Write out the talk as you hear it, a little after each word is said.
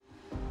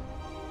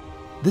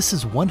This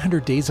is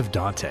 100 Days of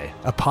Dante,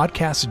 a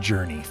podcast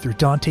journey through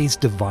Dante's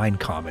Divine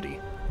Comedy,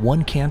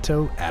 one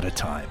canto at a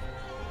time.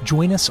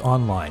 Join us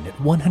online at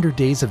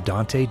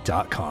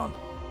 100daysofdante.com.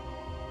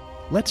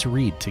 Let's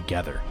read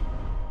together.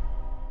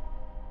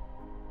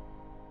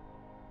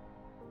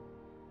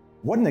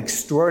 What an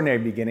extraordinary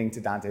beginning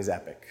to Dante's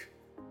epic.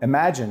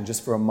 Imagine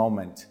just for a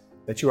moment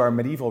that you are a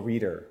medieval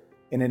reader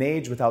in an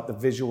age without the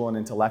visual and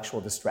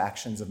intellectual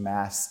distractions of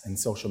mass and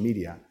social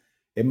media.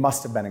 It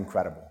must have been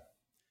incredible.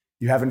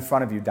 You have in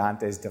front of you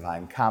Dante's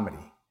Divine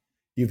Comedy.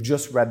 You've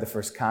just read the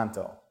first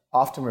canto,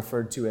 often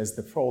referred to as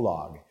the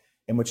prologue,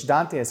 in which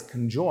Dante has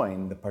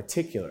conjoined the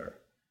particular,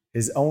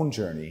 his own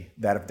journey,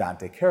 that of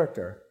Dante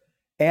character,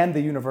 and the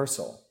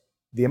universal,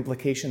 the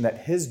implication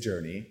that his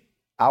journey,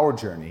 our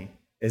journey,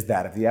 is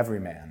that of the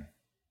everyman.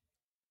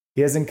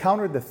 He has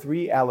encountered the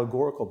three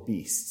allegorical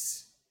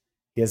beasts.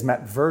 He has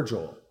met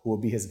Virgil, who will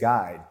be his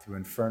guide through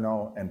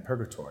Inferno and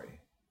Purgatory.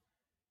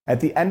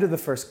 At the end of the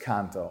first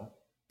canto,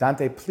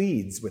 Dante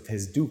pleads with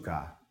his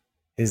duca,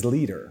 his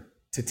leader,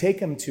 to take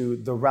him to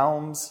the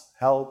realms,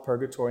 hell,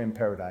 purgatory, and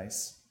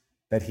paradise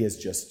that he has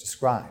just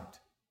described.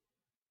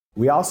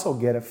 We also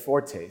get a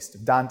foretaste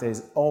of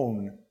Dante's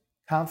own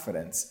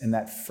confidence in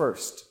that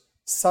first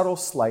subtle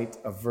slight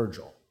of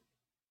Virgil.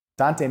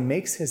 Dante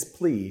makes his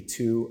plea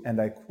to,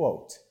 and I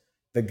quote,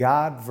 "the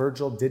God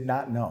Virgil did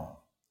not know.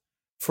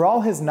 For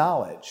all his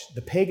knowledge,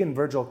 the pagan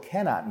Virgil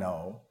cannot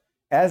know,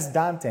 as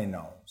Dante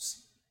knows,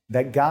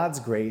 that God's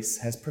grace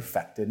has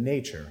perfected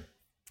nature."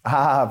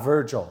 Ah,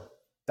 Virgil,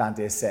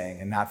 Dante is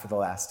saying, and not for the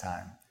last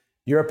time.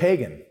 You're a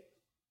pagan.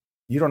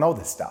 You don't know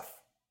this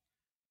stuff.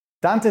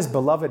 Dante's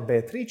beloved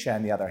Beatrice,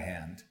 on the other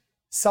hand,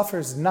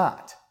 suffers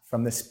not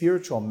from the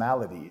spiritual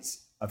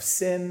maladies of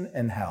sin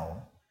and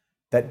hell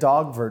that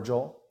dog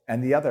Virgil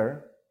and the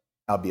other,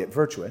 albeit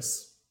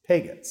virtuous,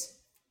 pagans.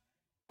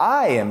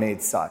 "I am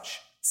made such,"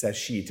 says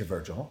she to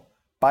Virgil,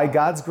 "by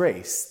God's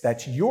grace,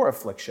 that your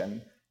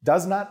affliction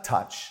does not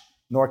touch,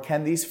 nor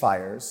can these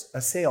fires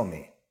assail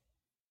me."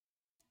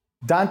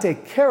 Dante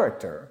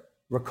character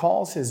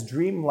recalls his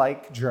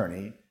dreamlike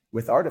journey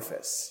with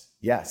artifice,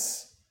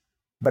 yes,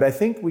 but I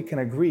think we can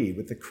agree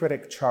with the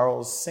critic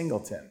Charles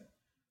Singleton,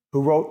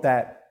 who wrote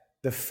that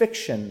the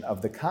fiction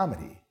of the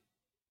comedy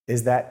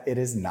is that it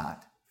is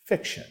not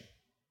fiction.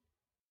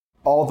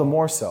 All the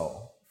more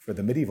so for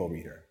the medieval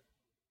reader,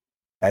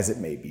 as it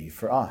may be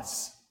for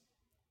us.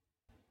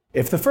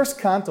 If the first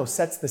canto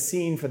sets the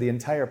scene for the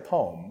entire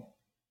poem,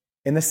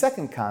 in the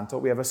second canto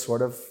we have a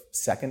sort of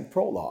second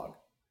prologue.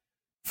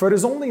 For it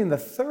is only in the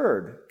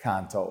third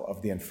canto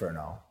of the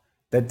Inferno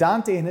that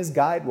Dante and his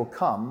guide will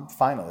come,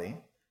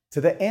 finally,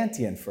 to the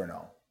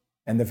anti-Inferno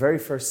and the very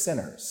first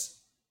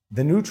sinners,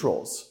 the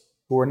neutrals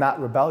who were not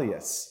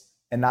rebellious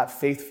and not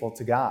faithful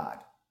to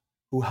God,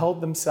 who held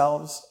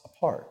themselves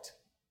apart.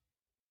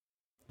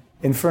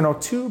 Inferno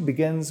 2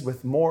 begins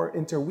with more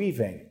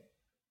interweaving,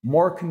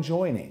 more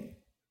conjoining.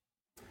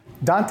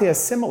 Dante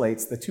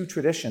assimilates the two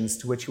traditions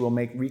to which he will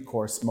make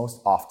recourse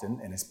most often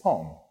in his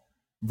poem: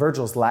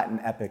 Virgil's Latin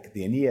epic,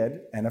 the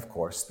Aeneid, and of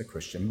course, the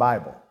Christian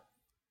Bible.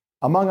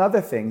 Among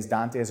other things,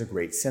 Dante is a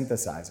great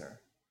synthesizer.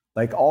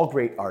 Like all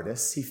great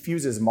artists, he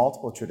fuses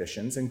multiple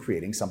traditions in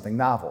creating something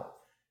novel.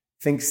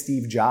 Think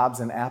Steve Jobs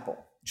and Apple.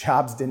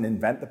 Jobs didn't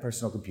invent the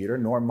personal computer,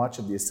 nor much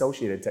of the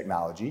associated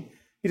technology.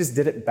 He just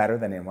did it better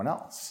than anyone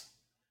else.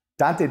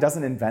 Dante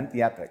doesn't invent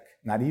the epic,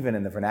 not even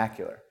in the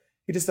vernacular.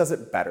 He just does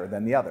it better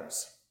than the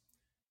others.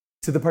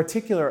 To the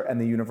particular and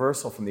the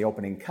universal from the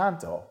opening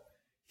canto,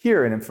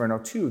 here in Inferno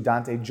 2,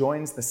 Dante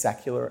joins the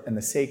secular and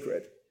the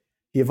sacred.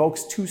 He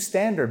evokes two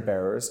standard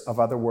bearers of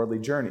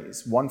otherworldly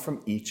journeys, one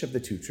from each of the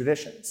two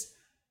traditions: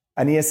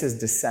 Aeneas'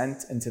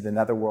 descent into the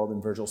netherworld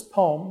in Virgil's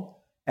poem,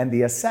 and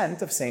the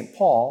ascent of St.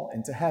 Paul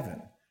into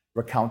heaven,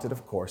 recounted,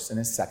 of course, in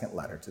his second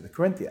letter to the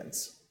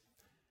Corinthians.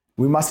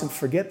 We mustn't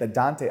forget that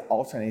Dante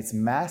alternates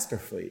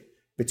masterfully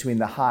between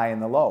the high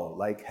and the low,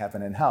 like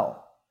heaven and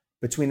hell,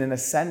 between an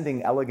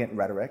ascending elegant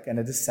rhetoric and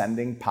a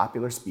descending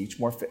popular speech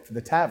more fit for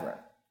the tavern.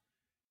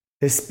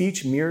 His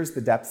speech mirrors the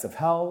depths of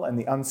hell and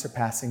the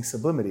unsurpassing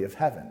sublimity of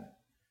heaven.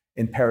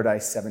 In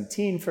Paradise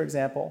 17, for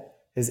example,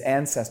 his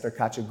ancestor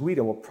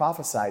Cacciaguida will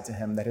prophesy to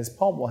him that his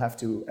poem will have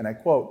to, and I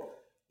quote,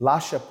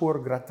 "lascia pur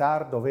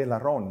grattar dove la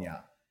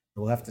rogna." It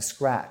will have to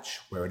scratch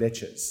where it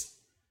itches.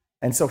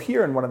 And so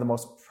here, in one of the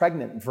most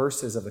pregnant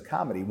verses of the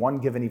comedy, one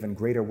given even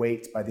greater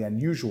weight by the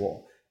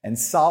unusual and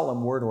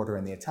solemn word order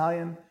in the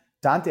Italian,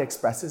 Dante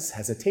expresses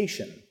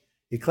hesitation.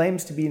 He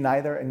claims to be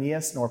neither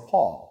Aeneas nor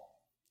Paul.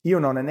 "Io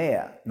non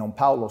Enea, non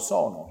Paolo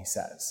sono," he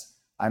says.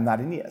 "I'm not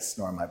Aeneas,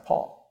 nor am I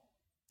Paul."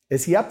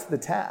 Is he up to the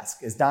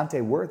task? Is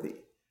Dante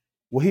worthy?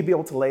 Will he be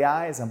able to lay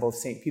eyes on both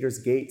St. Peter's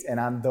Gate and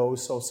on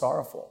those so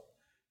sorrowful,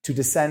 to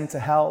descend to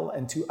hell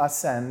and to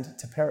ascend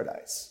to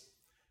paradise?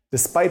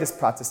 Despite his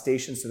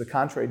protestations to the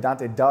contrary,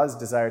 Dante does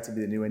desire to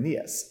be the new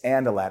Aeneas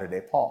and a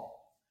latter-day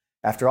Paul.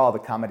 After all, the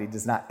comedy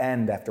does not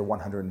end after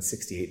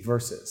 168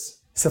 verses.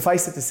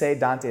 Suffice it to say,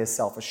 Dante is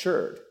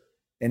self-assured.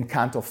 In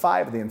Canto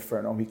 5 of the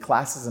Inferno, he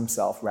classes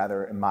himself,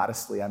 rather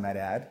immodestly I might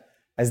add,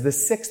 as the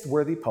sixth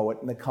worthy poet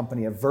in the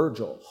company of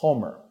Virgil,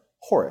 Homer,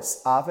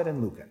 Horace, Ovid,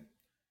 and Lucan.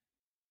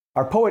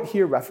 Our poet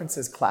here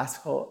references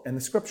classical and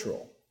the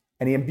scriptural,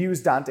 and he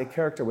imbues Dante's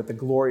character with the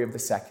glory of the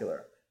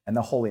secular and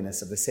the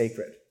holiness of the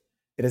sacred.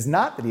 It is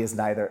not that he is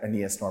neither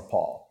Aeneas nor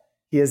Paul.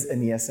 He is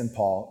Aeneas and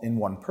Paul in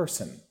one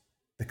person.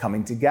 The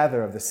coming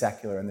together of the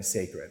secular and the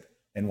sacred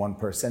in one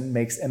person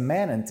makes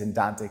immanent in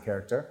Dante's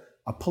character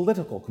a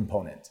political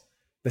component.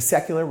 The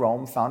secular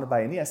Rome founded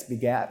by Aeneas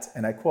begat,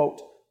 and I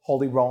quote,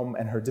 Holy Rome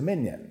and her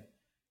dominion.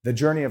 The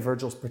journey of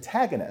Virgil's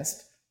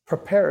protagonist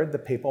prepared the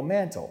papal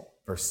mantle,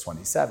 verse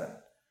 27.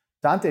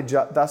 Dante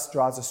thus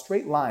draws a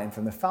straight line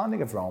from the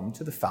founding of Rome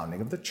to the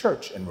founding of the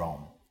church in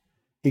Rome.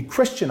 He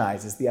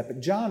Christianizes the epic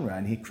genre,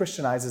 and he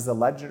Christianizes the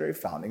legendary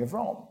founding of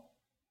Rome.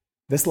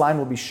 This line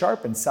will be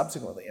sharpened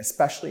subsequently,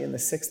 especially in the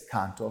sixth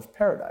canto of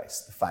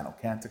Paradise, the final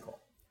canticle.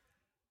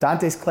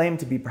 Dante's claim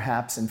to be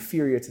perhaps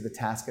inferior to the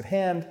task at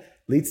hand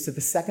leads to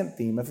the second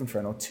theme of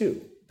Inferno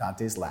 2,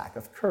 Dante's lack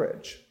of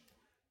courage.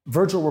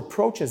 Virgil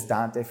reproaches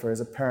Dante for his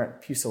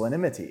apparent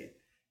pusillanimity.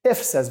 If,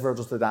 says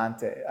Virgil to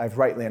Dante, I've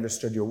rightly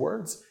understood your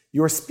words,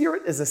 your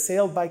spirit is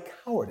assailed by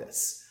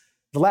cowardice.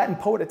 The Latin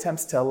poet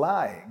attempts to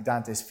allay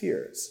Dante's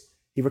fears.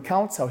 He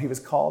recounts how he was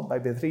called by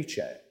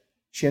Beatrice.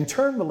 She in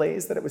turn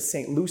relays that it was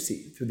St.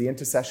 Lucy, through the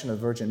intercession of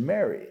Virgin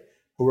Mary,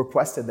 who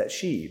requested that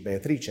she,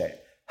 Beatrice,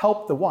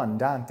 help the one,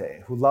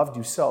 Dante, who loved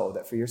you so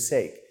that for your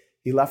sake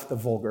he left the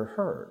vulgar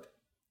herd.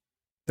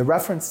 The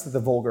reference to the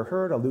vulgar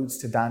herd alludes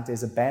to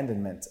Dante's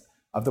abandonment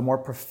of the more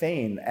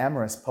profane,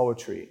 amorous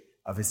poetry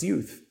of his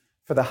youth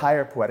for the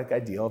higher poetic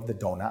ideal of the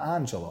Donna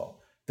Angelo,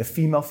 the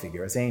female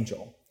figure as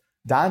angel.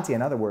 Dante,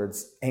 in other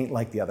words, ain't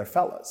like the other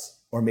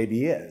fellas, or maybe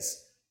he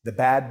is, the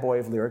bad boy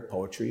of lyric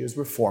poetry who's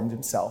reformed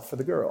himself for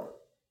the girl.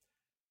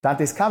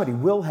 Dante's comedy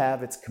will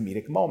have its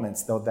comedic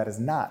moments, though that is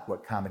not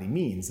what comedy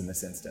means in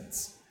this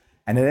instance.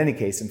 And in any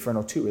case,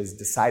 Inferno 2 is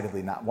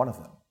decidedly not one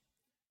of them.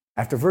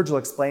 After Virgil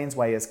explains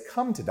why he has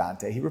come to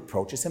Dante, he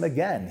reproaches him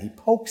again. He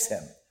pokes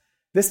him,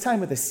 this time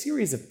with a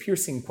series of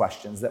piercing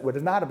questions that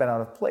would not have been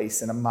out of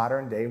place in a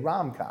modern-day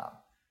rom-com.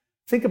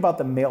 Think about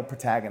the male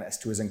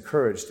protagonist who is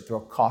encouraged to throw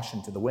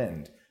caution to the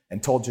wind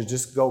and told to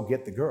just go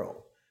get the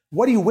girl.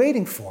 What are you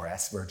waiting for?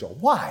 Asks Virgil.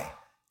 Why?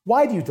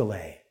 Why do you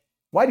delay?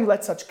 Why do you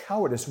let such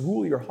cowardice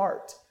rule your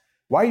heart?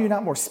 Why are you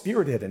not more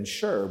spirited and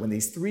sure when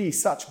these three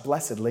such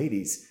blessed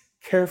ladies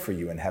care for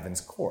you in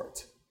heaven's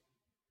court?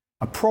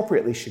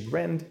 Appropriately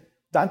chagrined,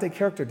 Dante's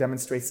character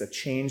demonstrates a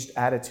changed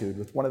attitude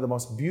with one of the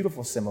most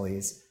beautiful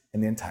similes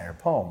in the entire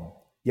poem.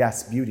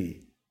 Yes,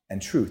 beauty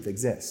and truth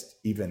exist,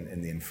 even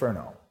in the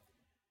Inferno.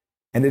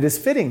 And it is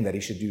fitting that he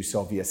should do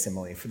so via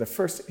simile, for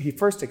he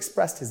first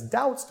expressed his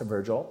doubts to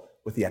Virgil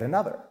with yet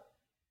another.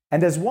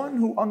 And as one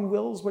who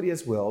unwills what he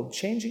has willed,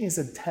 changing his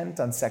intent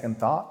on second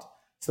thought,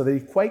 so that he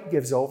quite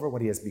gives over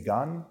what he has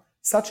begun,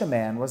 such a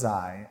man was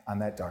I on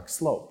that dark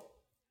slope.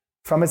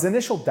 From his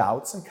initial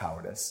doubts and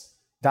cowardice,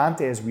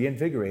 Dante is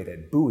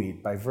reinvigorated,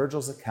 buoyed by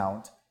Virgil's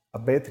account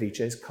of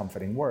Beatrice's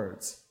comforting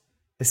words.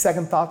 His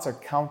second thoughts are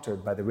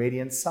countered by the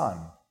radiant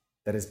sun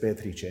that is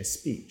Beatrice's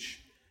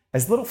speech.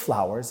 As little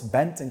flowers,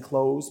 bent and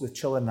closed with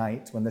chill of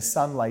night, when the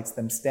sun lights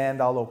them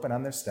stand all open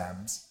on their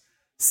stems,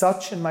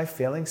 such in my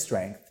failing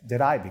strength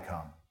did I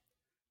become.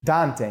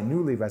 Dante,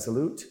 newly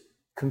resolute,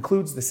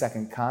 concludes the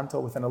second canto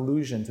with an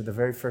allusion to the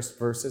very first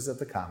verses of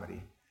the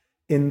comedy.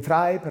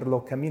 Entrai per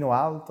lo cammino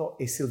alto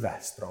e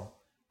silvestro.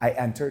 I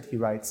entered, he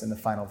writes in the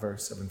final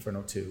verse of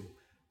Inferno 2,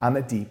 on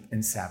the deep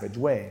and savage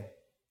way.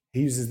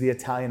 He uses the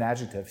Italian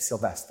adjective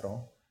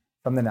silvestro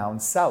from the noun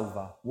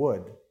selva,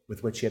 wood,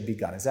 with which he had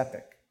begun his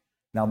epic.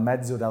 Nel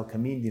mezzo del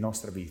cammin di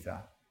nostra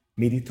vita,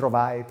 mi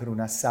ritrovai per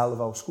una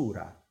selva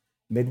oscura.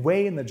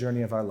 Midway in the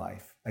journey of our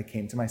life, I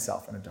came to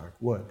myself in a dark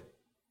wood.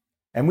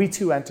 And we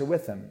too enter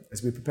with him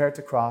as we prepare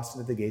to cross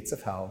into the gates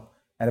of hell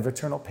and of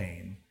eternal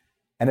pain,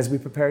 and as we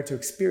prepare to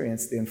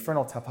experience the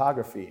infernal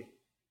topography,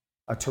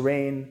 a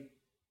terrain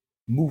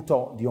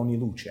muto di ogni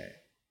luce,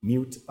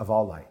 mute of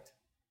all light.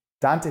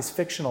 Dante's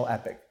fictional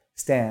epic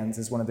stands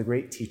as one of the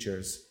great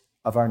teachers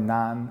of our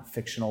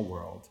non-fictional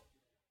world.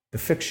 The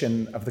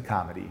fiction of the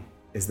comedy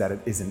is that it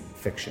isn't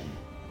fiction.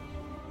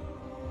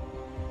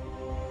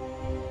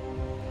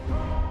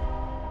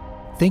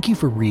 Thank you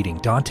for reading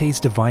Dante's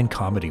Divine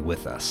Comedy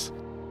with us.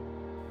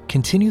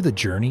 Continue the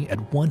journey at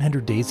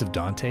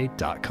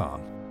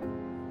 100daysofdante.com.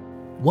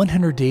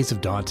 100 Days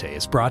of Dante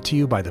is brought to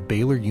you by the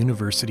Baylor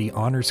University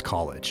Honors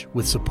College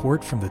with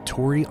support from the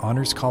Torrey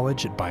Honors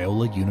College at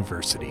Biola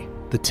University,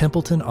 the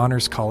Templeton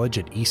Honors College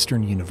at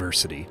Eastern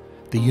University,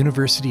 the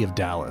University of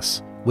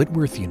Dallas,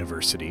 Whitworth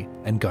University,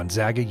 and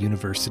Gonzaga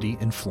University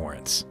in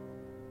Florence.